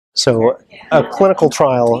So a clinical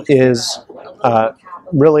trial is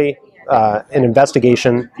really an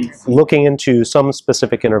investigation looking into some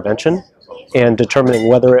specific intervention and determining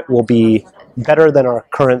whether it will be better than our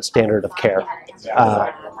current standard of care.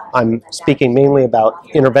 I'm speaking mainly about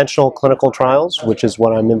interventional clinical trials, which is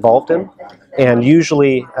what I'm involved in, and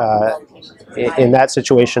usually in that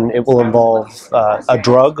situation it will involve a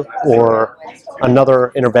drug or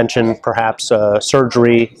another intervention, perhaps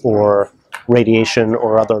surgery or radiation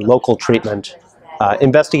or other local treatment,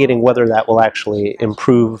 investigating whether that will actually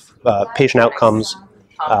improve patient outcomes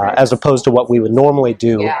as opposed to what we would normally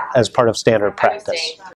do as part of standard practice.